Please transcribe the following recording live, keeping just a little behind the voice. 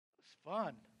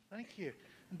Fun. Thank you.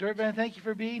 And Dirtman, thank you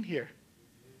for being here.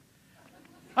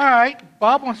 All right.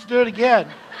 Bob wants to do it again.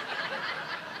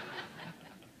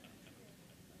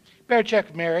 Better check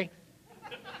with Mary.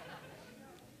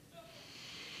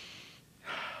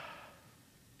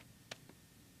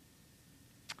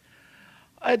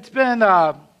 It's been,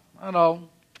 I don't know,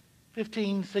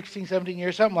 15, 16, 17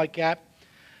 years, something like that.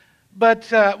 But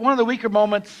one of the weaker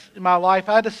moments in my life,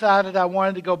 I decided I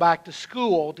wanted to go back to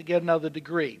school to get another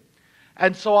degree.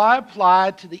 And so I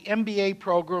applied to the MBA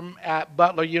program at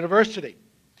Butler University.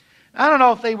 I don't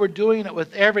know if they were doing it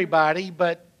with everybody,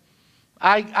 but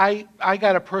I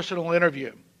got a personal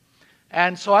interview.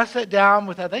 And so I sat down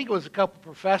with, I think it was a couple of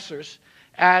professors,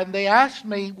 and they asked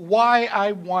me why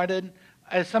I wanted,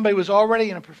 as somebody who was already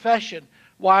in a profession,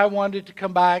 why I wanted to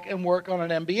come back and work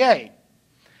on an MBA.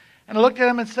 And I looked at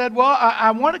them and said, well, I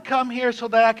want to come here so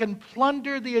that I can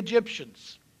plunder the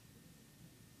Egyptians.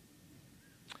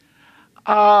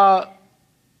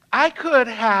 I could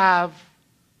have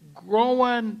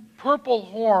grown purple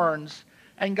horns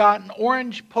and gotten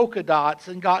orange polka dots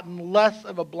and gotten less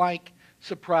of a blank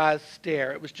surprise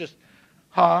stare. It was just,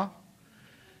 huh?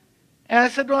 And I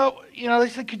said, well, they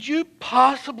said, could you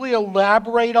possibly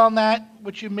elaborate on that,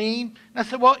 what you mean? And I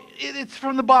said, well, it's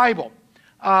from the Bible.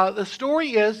 The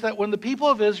story is that when the people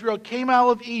of Israel came out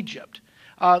of Egypt,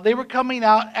 they were coming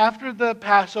out after the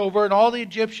Passover, and all the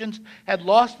Egyptians had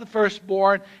lost the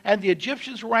firstborn, and the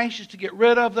Egyptians were anxious to get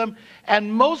rid of them.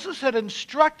 And Moses had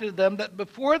instructed them that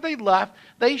before they left,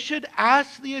 they should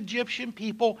ask the Egyptian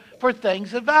people for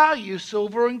things of value,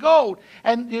 silver and gold.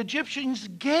 And the Egyptians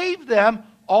gave them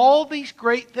all these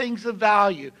great things of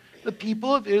value. The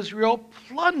people of Israel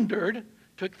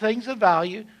took things of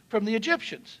value from the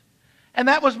Egyptians. And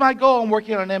that was my goal in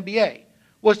working on an MBA,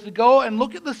 was to go and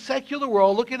look at the secular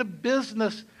world, look at a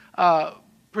business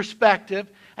perspective,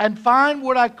 and find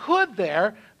what I could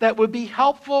there that would be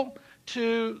helpful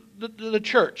to the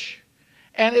church.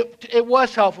 And it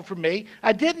was helpful for me.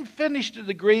 I didn't finish the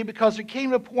degree because there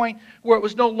came a point where it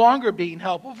was no longer being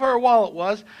helpful. For a while it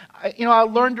was. I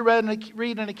learned to read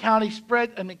an accounting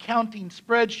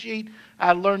spreadsheet.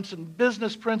 I learned some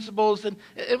business principles, and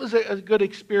it was a good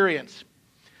experience.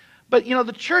 But,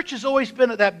 the church has always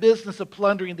been at that business of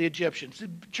plundering the Egyptians. The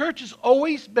church has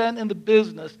always been in the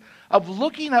business of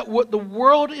looking at what the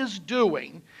world is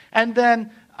doing and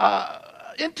then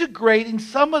integrating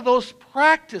some of those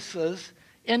practices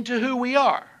into who we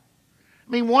are.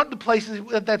 One of the places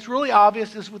that's really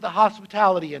obvious is with the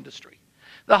hospitality industry.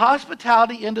 The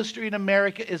hospitality industry in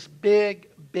America is big,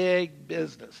 big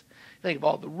business. Think of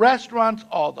all the restaurants,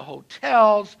 all the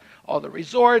hotels, all the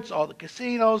resorts, all the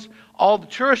casinos, all the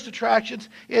tourist attractions.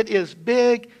 It is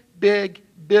big, big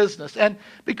business. And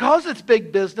because it's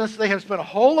big business, they have spent a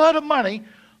whole lot of money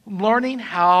learning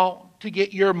how to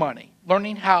get your money,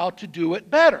 learning how to do it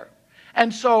better.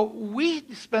 And so we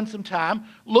spend some time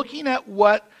looking at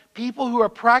what people who are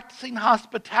practicing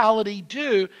hospitality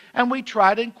do, and we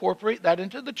try to incorporate that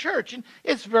into the church. And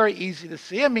it's very easy to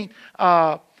see.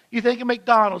 You think of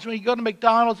McDonald's. When you go to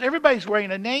McDonald's, everybody's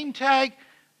wearing a name tag.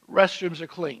 Restrooms are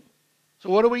clean. So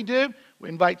what do? We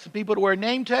invite some people to wear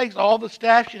name tags. All the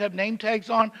staff should have name tags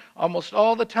on almost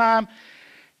all the time.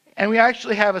 And we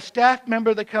actually have a staff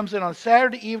member that comes in on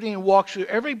Saturday evening and walks through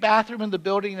every bathroom in the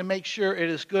building to make sure it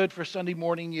is good for Sunday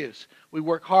morning use. We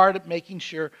work hard at making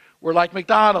sure we're like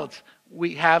McDonald's.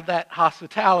 We have that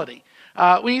hospitality.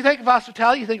 When you think of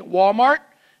hospitality, you think of Walmart.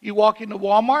 You walk into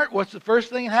Walmart, what's the first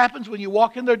thing that happens when you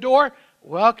walk in their door?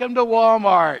 Welcome to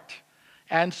Walmart.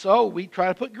 And so we try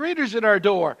to put greeters at our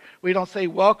door. We don't say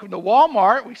welcome to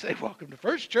Walmart, we say welcome to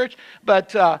First Church,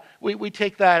 but we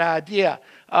take that idea.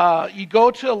 You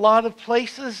go to a lot of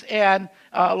places and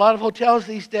a lot of hotels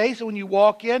these days, and when you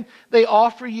walk in, they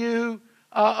offer you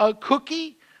a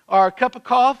cookie or a cup of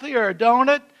coffee or a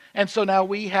donut. And so now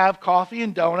we have coffee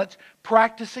and donuts,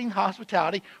 practicing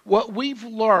hospitality, what we've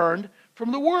learned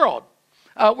from the world.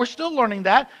 We're still learning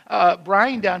that.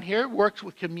 Brian down here works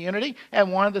with community,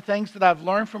 and one of the things that I've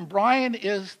learned from Brian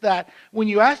is that when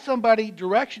you ask somebody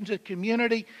directions at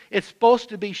community, it's supposed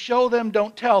to be show them,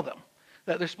 don't tell them.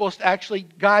 That they're supposed to actually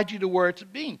guide you to where it's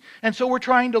being. And so we're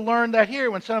trying to learn that here.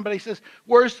 When somebody says,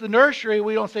 where's the nursery?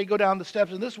 We don't say go down the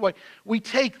steps in this way. We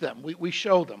take them. We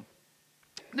show them.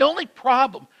 The only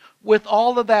problem with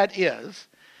all of that is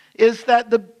that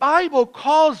the Bible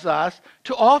calls us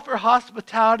to offer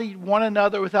hospitality to one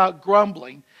another without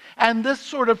grumbling. And this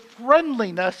sort of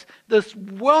friendliness, this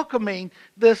welcoming,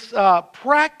 this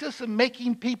practice of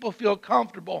making people feel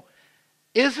comfortable,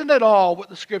 isn't at all what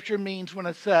the Scripture means when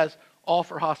it says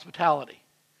offer hospitality.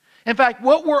 In fact,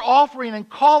 what we're offering and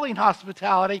calling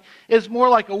hospitality is more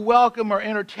like a welcome or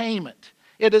entertainment.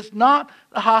 It is not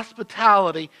the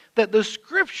hospitality that the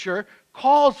Scripture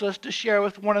calls us to share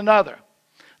with one another.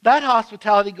 That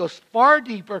hospitality goes far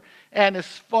deeper and is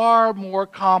far more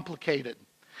complicated.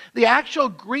 The actual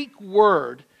Greek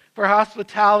word for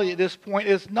hospitality at this point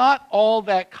is not all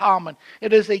that common.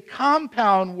 It is a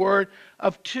compound word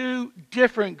of two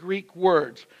different Greek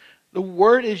words. The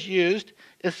word is used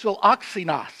is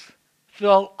philoxenos.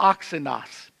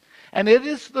 Philoxenos. And it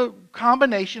is the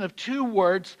combination of two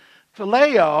words,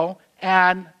 phileo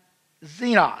and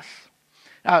xenos.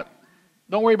 Now,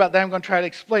 don't worry about that. I'm going to try to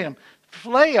explain them.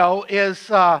 Phileo is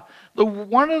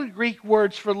one of the Greek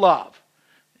words for love.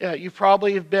 You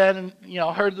probably have been,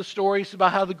 heard the stories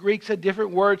about how the Greeks had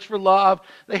different words for love.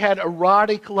 They had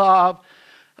erotic love,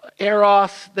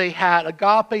 eros. They had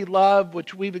agape love,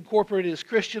 which we've incorporated as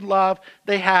Christian love.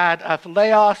 They had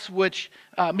phileos, which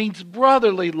means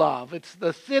brotherly love. It's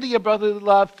the city of brotherly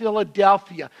love.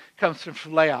 Philadelphia comes from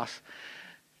phileos.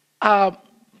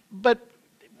 But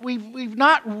we've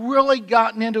not really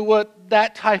gotten into what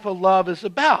that type of love is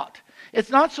about. It's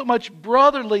not so much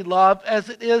brotherly love as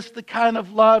it is the kind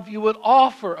of love you would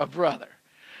offer a brother.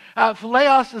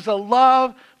 Phileos is a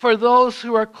love for those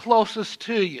who are closest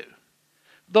to you,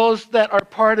 those that are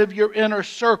part of your inner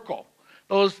circle,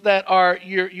 those that are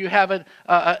you have an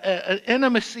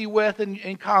intimacy with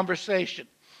in conversation.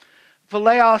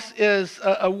 Phileos is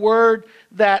a word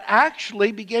that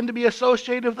actually began to be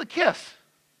associated with a kiss.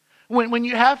 When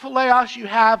you have phileos, you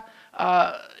have,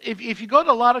 if you go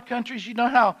to a lot of countries, you know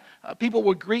how people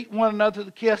would greet one another with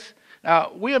a kiss.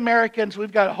 Now, we Americans,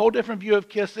 we've got a whole different view of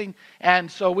kissing,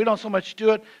 and so we don't so much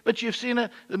do it. But you've seen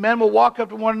it. The men will walk up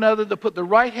to one another. They'll put their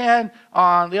right hand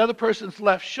on the other person's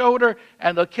left shoulder,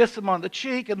 and they'll kiss them on the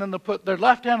cheek, and then they'll put their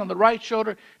left hand on the right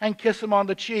shoulder and kiss them on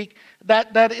the cheek.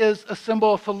 That is a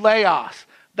symbol of phileos,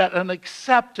 that an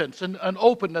acceptance, an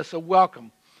openness, a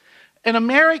welcome. In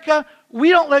America, we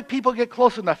don't let people get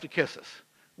close enough to kiss us.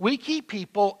 We keep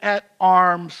people at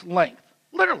arm's length,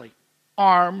 literally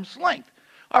arm's length.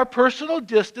 Our personal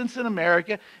distance in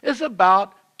America is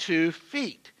about 2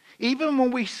 feet. Even when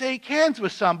we shake hands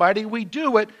with somebody, we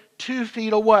do it 2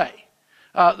 feet away.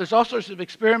 There's all sorts of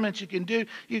experiments you can do.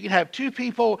 You can have two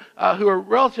people who are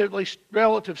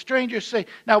relative strangers say,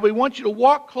 now we want you to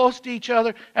walk close to each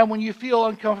other, and when you feel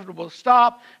uncomfortable,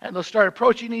 stop, and they'll start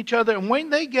approaching each other, and when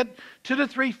they get 2 to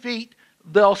 3 feet,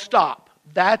 they'll stop.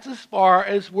 That's as far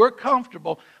as we're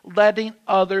comfortable letting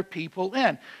other people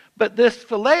in. But this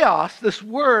phileos, this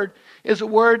word, is a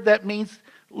word that means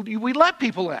we let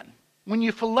people in. When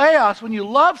you phileos, when you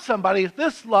love somebody, with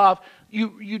this love,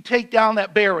 you take down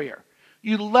that barrier.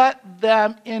 You let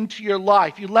them into your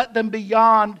life. You let them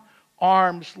beyond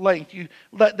arm's length. You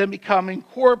let them become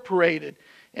incorporated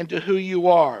into who you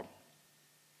are.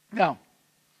 Now,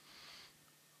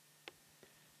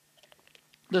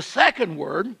 the second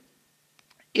word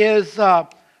is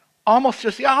almost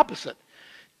just the opposite.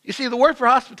 You see, the word for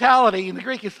hospitality in the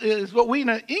Greek is what we in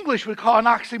English would call an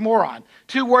oxymoron.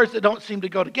 Two words that don't seem to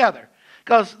go together.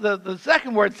 Because the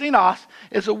second word, xenos,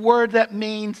 is a word that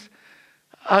means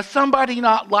somebody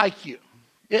not like you.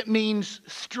 It means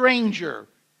stranger,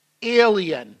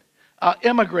 alien,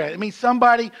 immigrant. It means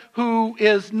somebody who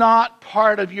is not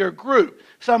part of your group.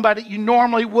 Somebody you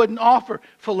normally wouldn't offer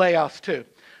phileos to.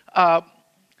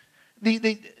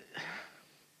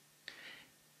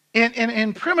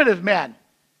 In primitive men,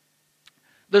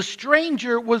 the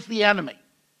stranger was the enemy.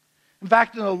 In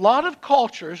fact, in a lot of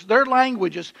cultures, their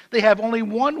languages, they have only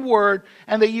one word,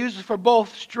 and they use it for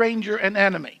both stranger and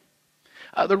enemy.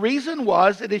 The reason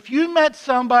was that if you met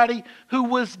somebody who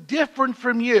was different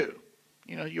from you,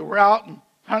 you were out and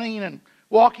hunting and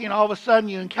walking, and all of a sudden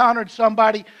you encountered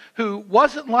somebody who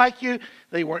wasn't like you,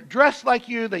 they weren't dressed like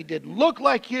you, they didn't look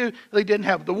like you, they didn't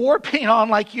have the war paint on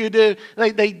like you do,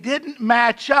 they didn't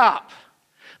match up.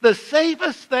 The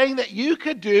safest thing that you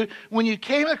could do when you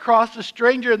came across a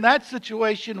stranger in that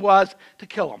situation was to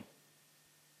kill them.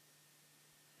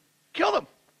 Kill them.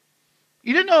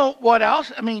 You didn't know what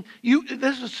else. I mean,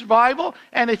 this is survival,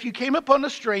 and if you came upon a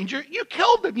stranger, you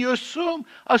killed them. You assume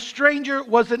a stranger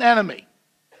was an enemy.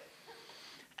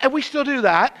 And we still do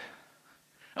that.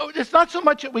 It's not so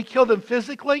much that we kill them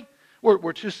physically.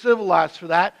 We're too civilized for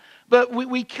that. But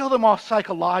we kill them off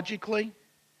psychologically.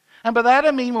 And by that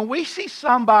I mean when we see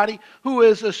somebody who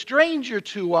is a stranger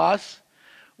to us,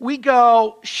 we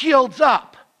go shields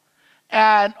up.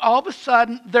 And all of a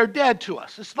sudden, they're dead to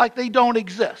us. It's like they don't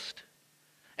exist.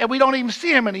 And we don't even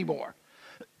see them anymore.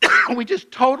 We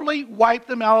just totally wipe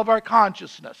them out of our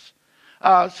consciousness.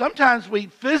 Sometimes we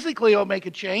physically will make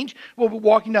a change. We'll be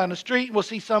walking down the street and we'll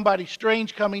see somebody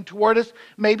strange coming toward us.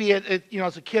 Maybe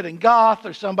it's a kid in goth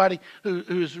or somebody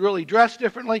who's really dressed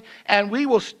differently. And we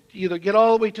will either get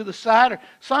all the way to the side or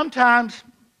sometimes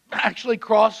actually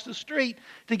cross the street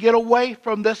to get away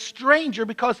from this stranger,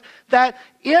 because that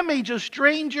image of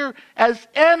stranger as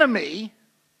enemy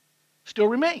still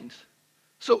remains.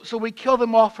 So we kill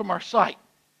them off from our sight.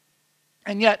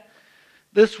 And yet,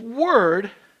 this word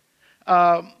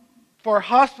for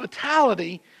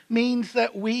hospitality means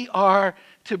that we are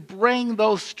to bring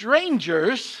those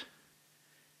strangers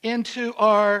into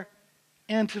our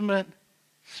intimate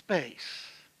space.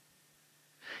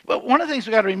 But one of the things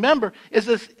we've got to remember is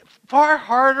it's far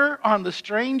harder on the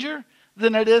stranger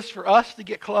than it is for us to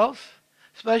get close,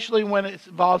 especially when it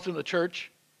involves in the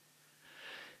church.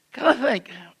 Kind of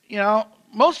think,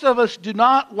 most of us do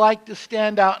not like to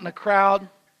stand out in a crowd.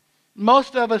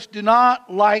 Most of us do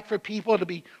not like for people to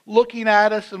be looking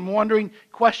at us and wondering,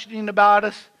 questioning about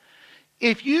us.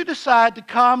 If you decide to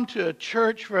come to a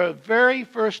church for the very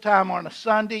first time on a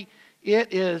Sunday,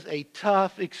 it is a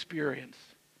tough experience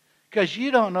because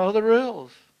you don't know the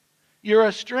rules. You're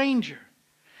a stranger.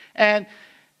 And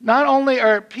not only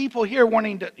are people here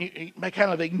wanting to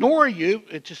kind of ignore you,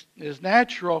 it just is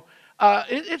natural,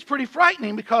 it's pretty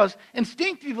frightening because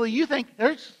instinctively you think,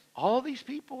 there's all these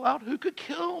people out who could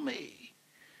kill me.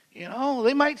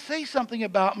 They might say something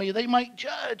about me. They might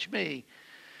judge me.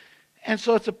 And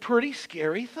so it's a pretty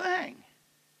scary thing.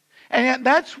 And yet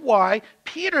that's why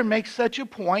Peter makes such a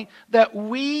point that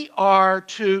we are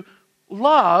to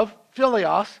love,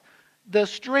 philios, the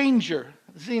stranger,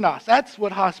 xenos. That's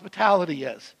what hospitality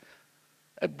is.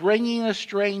 Bringing a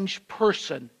strange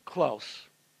person close.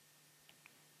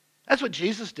 That's what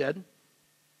Jesus did.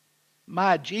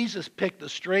 Jesus picked the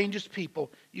strangest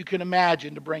people you can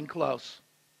imagine to bring close.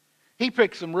 He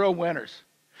picked some real winners.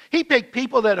 He picked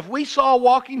people that if we saw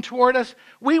walking toward us,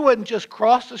 we wouldn't just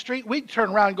cross the street. We'd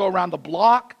turn around and go around the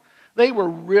block. They were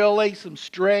really some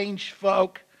strange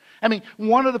folk.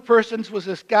 One of the persons was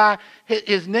this guy.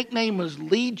 His nickname was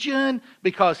Legion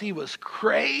because he was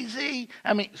crazy.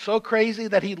 So crazy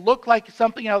that he looked like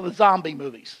something out of the zombie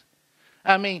movies.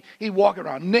 He'd walk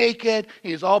around naked.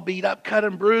 He was all beat up, cut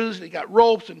and bruised. He got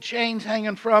ropes and chains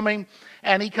hanging from him.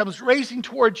 And he comes racing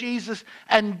toward Jesus.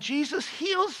 And Jesus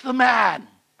heals the man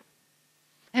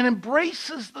and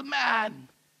embraces the man.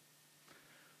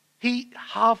 He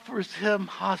offers him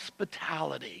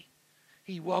hospitality.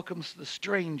 He welcomes the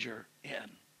stranger in.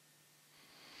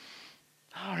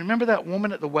 Oh, remember that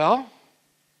woman at the well?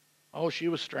 Oh, she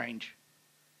was strange.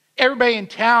 Everybody in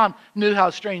town knew how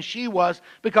strange she was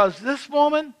because this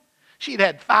woman, she'd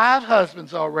had 5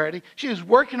 husbands already. She was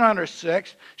working on her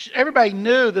 6th. Everybody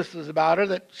knew this was about her,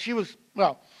 that she was,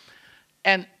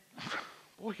 and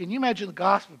boy, can you imagine the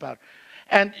gossip about her?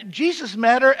 And Jesus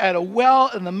met her at a well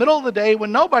in the middle of the day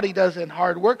when nobody does in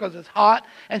hard work because it's hot,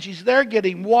 and she's there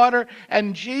getting water,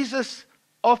 and Jesus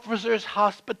offers her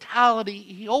hospitality.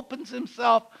 He opens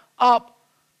himself up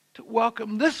to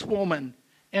welcome this woman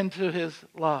into his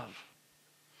love.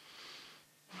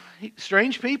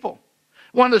 Strange people.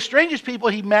 One of the strangest people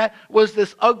he met was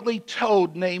this ugly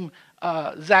toad named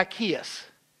Zacchaeus.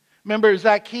 Remember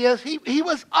Zacchaeus? He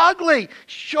was ugly,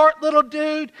 short little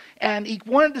dude, and he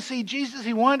wanted to see Jesus.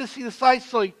 He wanted to see the sights,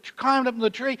 so he climbed up in the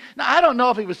tree. Now, I don't know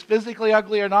if he was physically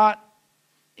ugly or not.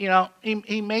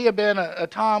 He may have been a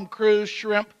Tom Cruise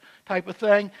shrimp type of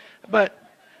thing, but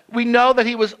we know that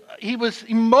he was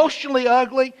emotionally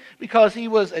ugly because he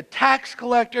was a tax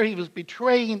collector. He was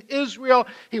betraying Israel.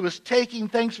 He was taking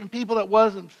things from people that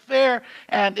wasn't fair.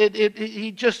 And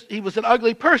he was an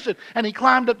ugly person. And he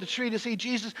climbed up the tree to see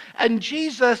Jesus. And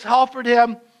Jesus offered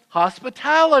him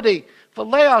hospitality,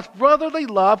 phileos, brotherly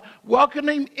love,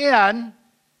 welcoming him in,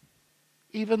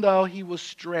 even though he was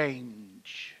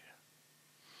strange.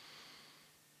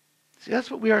 See, that's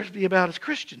what we are to be about as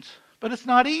Christians. But it's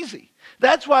not easy.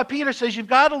 That's why Peter says you've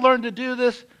got to learn to do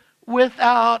this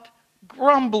without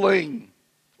grumbling,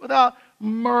 without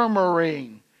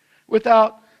murmuring,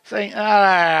 without saying,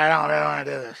 I don't really want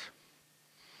to do this.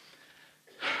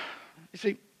 You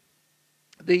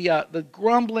see, the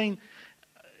grumbling,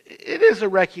 it is a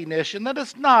recognition that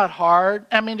it's not hard.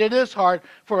 It is hard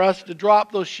for us to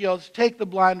drop those shields, take the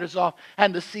blinders off,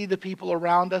 and to see the people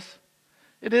around us.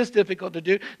 It is difficult to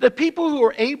do. The people who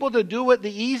are able to do it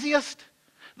the easiest,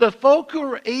 the folk who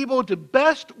are able to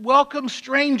best welcome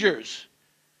strangers,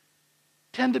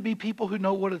 tend to be people who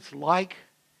know what it's like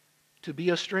to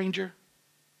be a stranger.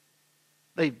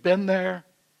 They've been there,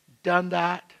 done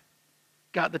that,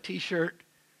 got the t-shirt.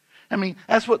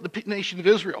 That's what the nation of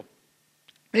Israel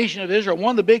nation of Israel,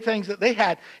 one of the big things that they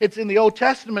had, it's in the Old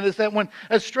Testament, is that when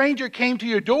a stranger came to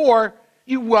your door,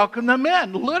 you welcomed them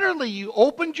in. Literally, you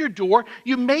opened your door,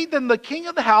 you made them the king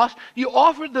of the house, you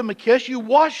offered them a kiss, you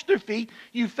washed their feet,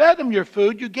 you fed them your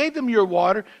food, you gave them your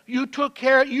water, you took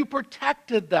care, you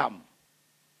protected them.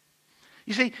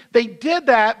 You see, they did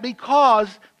that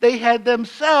because they had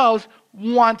themselves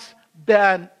once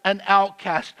been an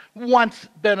outcast, once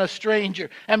been a stranger.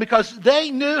 And because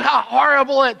they knew how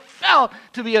horrible it felt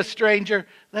to be a stranger,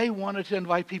 they wanted to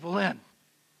invite people in.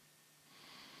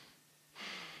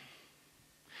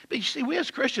 But you see, we as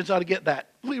Christians ought to get that.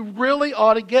 We really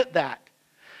ought to get that.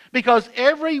 Because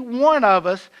every one of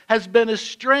us has been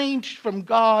estranged from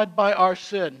God by our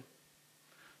sin.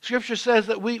 Scripture says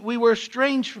that we were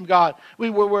estranged from God. We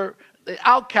were the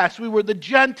outcasts. We were the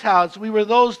Gentiles. We were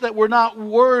those that were not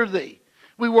worthy.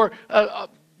 We were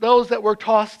those that were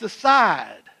tossed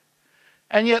aside.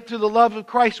 And yet through the love of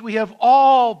Christ, we have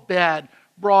all been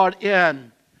brought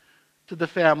in to the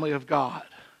family of God.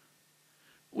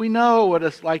 We know what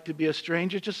it's like to be a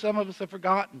stranger. Just some of us have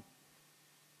forgotten.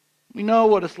 We know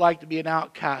what it's like to be an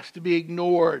outcast, to be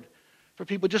ignored, for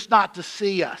people just not to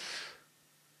see us.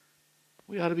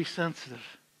 We ought to be sensitive.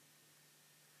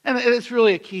 And it's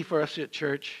really a key for us at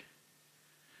church.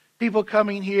 People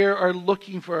coming here are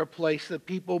looking for a place that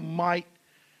people might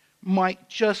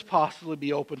just possibly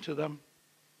be open to them.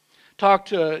 Talked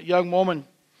to a young woman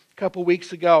a couple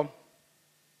weeks ago,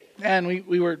 and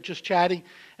we were just chatting,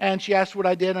 and she asked what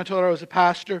I did, and I told her I was a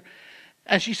pastor.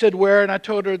 And she said, where? And I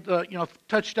told her,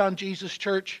 Touchdown Jesus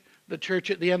Church, the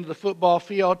church at the end of the football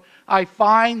field. I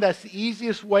find that's the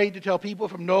easiest way to tell people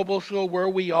from Noblesville where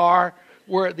we are.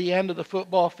 We're at the end of the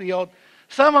football field.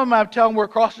 Some of them I tell them we're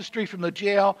across the street from the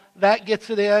jail. That gets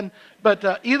it in.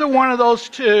 But either one of those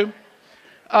two.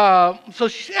 So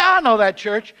she said, yeah, I know that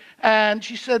church. And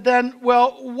she said then,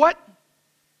 well,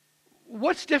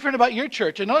 what's different about your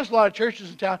church? I know there's a lot of churches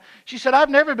in town. She said, I've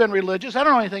never been religious. I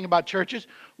don't know anything about churches.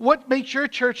 What makes your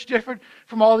church different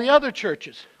from all the other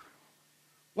churches?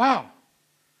 Wow.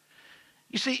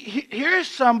 You see, here's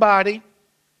somebody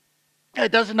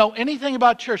that doesn't know anything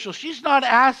about church. So she's not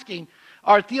asking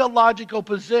our theological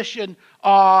position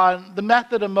on the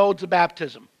method and modes of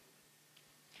baptism.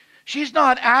 She's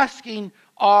not asking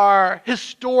our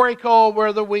historical,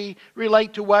 whether we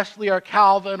relate to Wesley or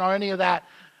Calvin or any of that.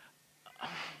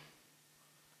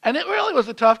 And it really was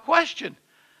a tough question.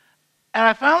 And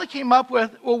I finally came up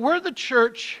with, well, we're the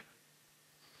church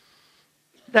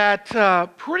that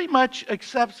pretty much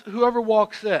accepts whoever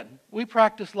walks in. We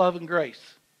practice love and grace.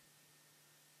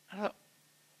 I thought,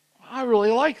 I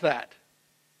really like that.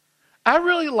 I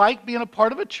really like being a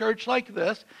part of a church like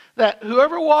this, that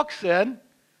whoever walks in,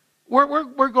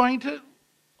 we're going to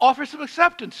offer some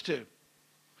acceptance to.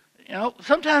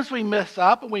 Sometimes we mess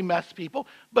up and we mess people,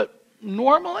 but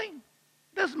normally,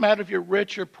 it doesn't matter if you're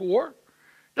rich or poor.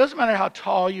 It doesn't matter how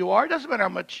tall you are. It doesn't matter how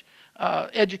much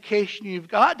education you've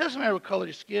got. It doesn't matter what color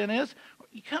your skin is.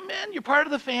 You come in, you're part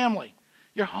of the family.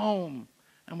 You're home,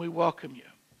 and we welcome you.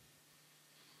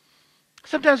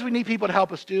 Sometimes we need people to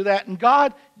help us do that, and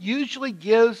God usually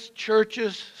gives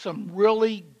churches some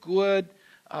really good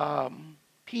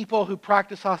people who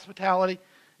practice hospitality.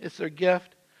 It's their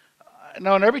gift.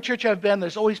 Now, in every church I've been,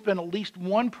 there's always been at least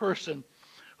one person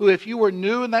who, if you were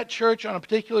new in that church on a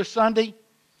particular Sunday,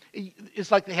 it's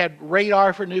like they had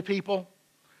radar for new people,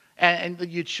 and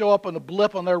you'd show up on the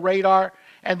blip on their radar,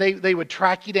 and they would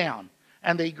track you down.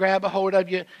 And they grab a hold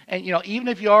of you, and even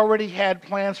if you already had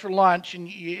plans for lunch and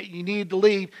you needed to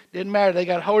leave, didn't matter. They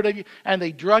got a hold of you, and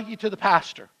they drug you to the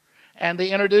pastor, and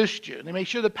they introduced you. They made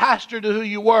sure the pastor knew who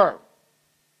you were.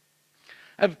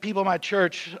 I have people in my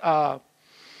church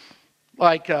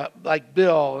like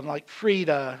Bill and like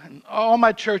Frida, and all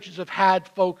my churches have had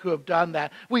folk who have done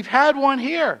that. We've had one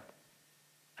here.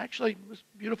 Actually, this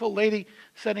beautiful lady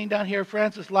sitting down here,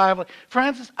 Frances Lively.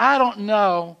 Frances, I don't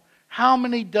know how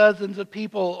many dozens of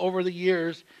people over the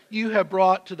years you have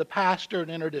brought to the pastor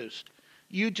and introduced.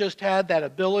 You just had that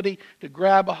ability to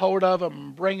grab a hold of them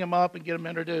and bring them up and get them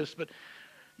introduced. But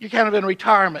you're kind of in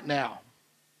retirement now.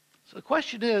 So the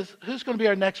question is, who's going to be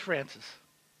our next Francis?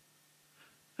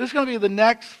 Who's going to be the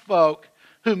next folk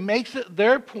who makes it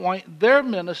their point, their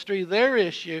ministry, their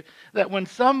issue, that when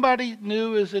somebody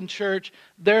new is in church,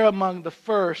 they're among the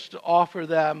first to offer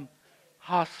them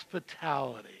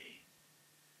hospitality,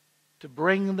 to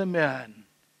bring them in,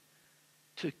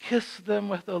 to kiss them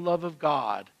with the love of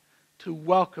God, to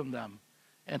welcome them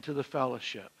into the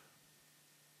fellowship.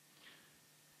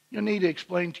 You'll need to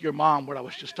explain to your mom what I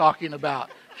was just talking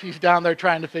about. She's down there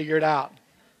trying to figure it out.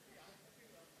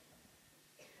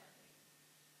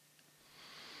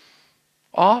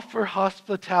 offer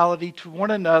hospitality to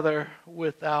one another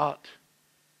without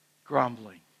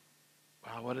grumbling.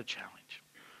 Wow, what a challenge.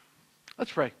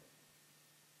 Let's pray.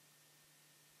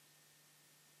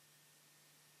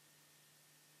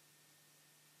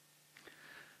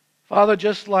 Father,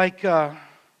 just like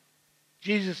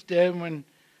Jesus did when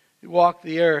he walked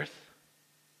the earth,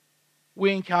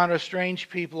 we encounter strange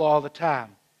people all the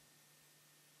time.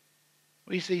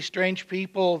 We see strange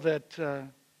people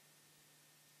that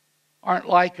aren't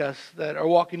like us, that are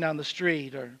walking down the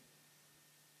street, or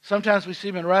sometimes we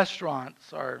see them in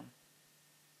restaurants, or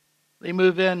they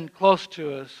move in close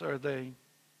to us, or they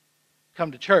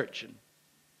come to church and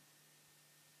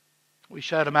we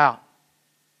shut them out.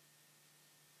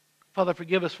 Father,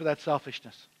 forgive us for that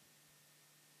selfishness.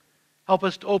 Help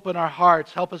us to open our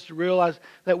hearts. Help us to realize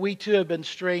that we too have been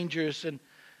strangers, and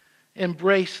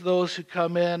embrace those who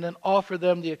come in and offer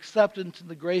them the acceptance and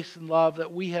the grace and love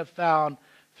that we have found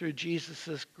through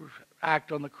Jesus'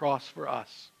 act on the cross for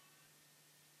us.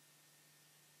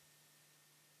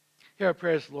 Hear our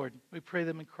prayers, Lord. We pray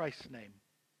them in Christ's name.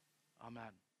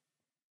 Amen.